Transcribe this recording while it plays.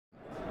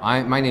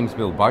My name's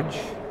Bill Budge,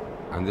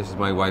 and this is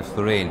my wife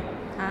Lorraine.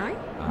 Hi.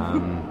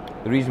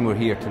 The reason we're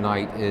here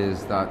tonight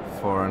is that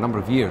for a number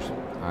of years,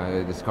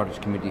 the Scottish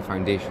Community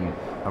Foundation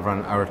have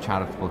run our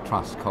charitable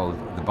trust called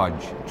the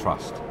Budge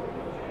Trust.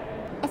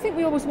 I think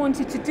we always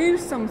wanted to do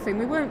something.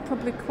 We weren't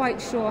probably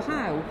quite sure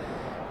how.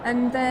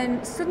 And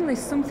then suddenly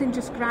something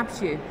just grabs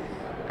you.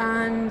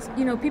 And,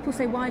 you know, people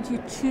say, why do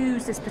you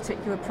choose this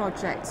particular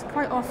project?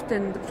 Quite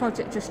often the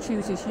project just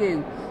chooses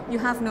you. You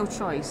have no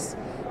choice.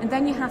 And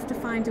then you have to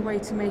find a way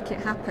to make it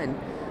happen.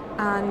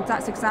 And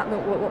that's exactly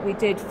what we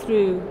did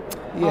through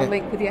our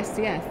link with the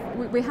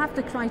SCF. We have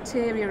the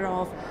criteria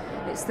of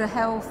it's the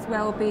health,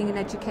 well-being and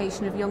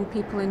education of young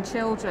people and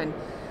children.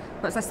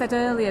 But as I said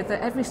earlier,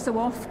 that every so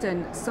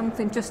often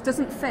something just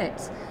doesn't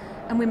fit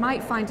and we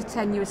might find a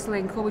tenuous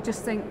link, or we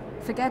just think,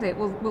 forget it,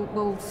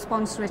 we'll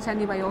sponsor it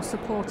anyway or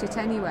support it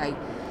anyway.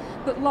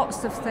 But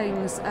lots of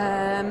things.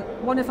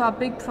 One of our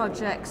big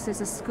projects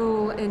is a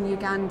school in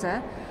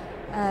Uganda.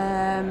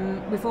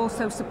 We've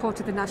also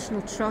supported the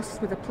National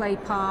Trust with a play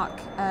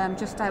park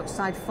just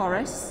outside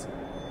Forres.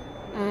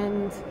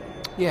 And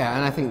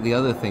I think the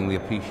other thing we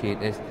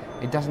appreciate is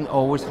it doesn't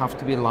always have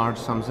to be large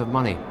sums of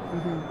money.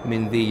 I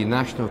mean, the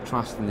National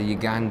Trust and the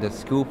Uganda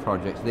school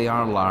projects, they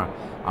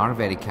are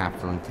very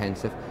capital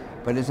intensive,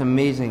 but it's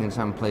amazing in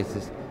some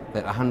places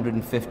that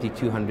 £150,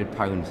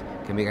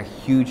 £200 can make a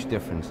huge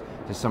difference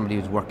to somebody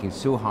who's working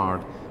so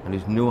hard and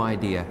who's no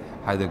idea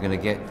how they're going to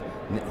get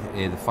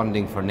the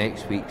funding for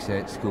next week's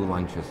school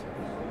lunches.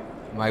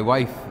 My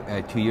wife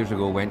 2 years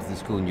ago went to the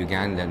school in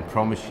Uganda and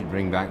promised she'd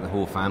bring back the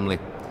whole family,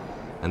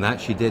 and that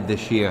she did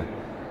this year.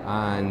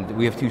 And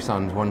we have two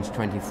sons, one's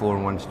 24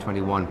 and one's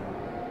 21.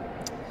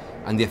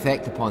 And the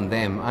effect upon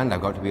them, and I've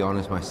got to be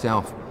honest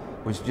myself,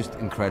 was just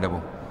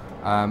incredible.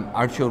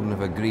 Our children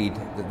have agreed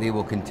that they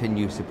will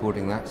continue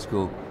supporting that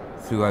school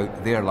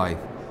throughout their life,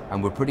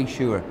 and we're pretty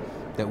sure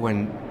that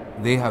when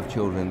they have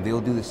children,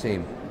 they'll do the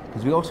same.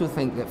 Because we also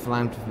think that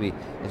philanthropy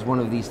is one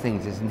of these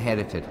things that's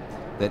inherited,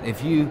 that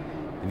if you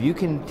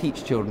can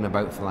teach children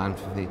about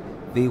philanthropy,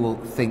 they will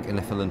think in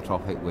a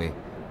philanthropic way.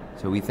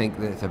 So we think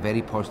that it's a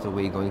very positive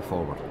way going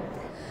forward.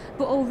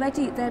 But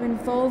already they're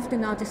involved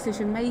in our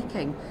decision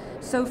making.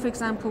 So for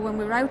example, when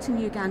we were out in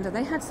Uganda,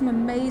 they had some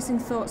amazing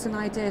thoughts and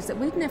ideas that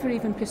we'd never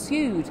even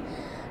pursued.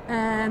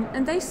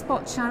 And they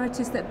spot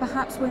charities that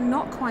perhaps we're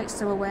not quite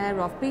so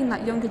aware of, being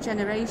that younger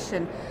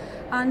generation.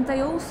 And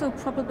they also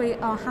probably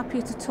are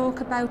happier to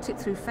talk about it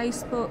through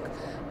Facebook,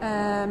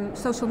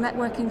 social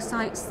networking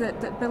sites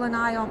that Bill and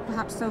I aren't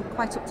perhaps so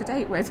quite up to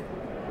date with.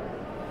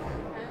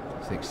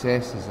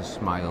 Success is a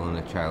smile on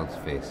a child's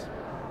face.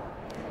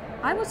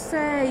 I would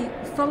say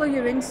follow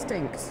your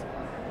instincts,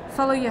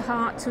 follow your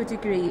heart to a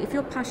degree. If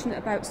you're passionate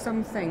about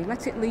something,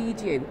 let it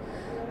lead you,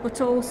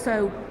 but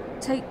also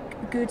take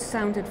good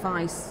sound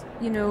advice.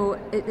 You know,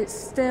 it's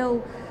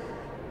still,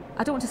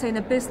 I don't want to say in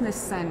a business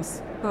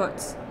sense,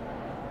 but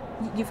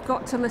you've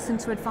got to listen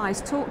to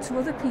advice. Talk to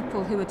other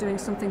people who are doing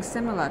something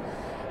similar.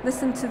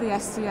 Listen to the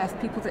SCF,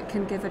 people that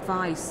can give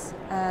advice.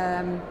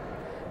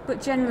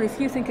 But generally, if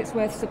you think it's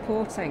worth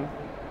supporting,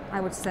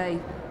 I would say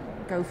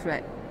go for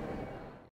it.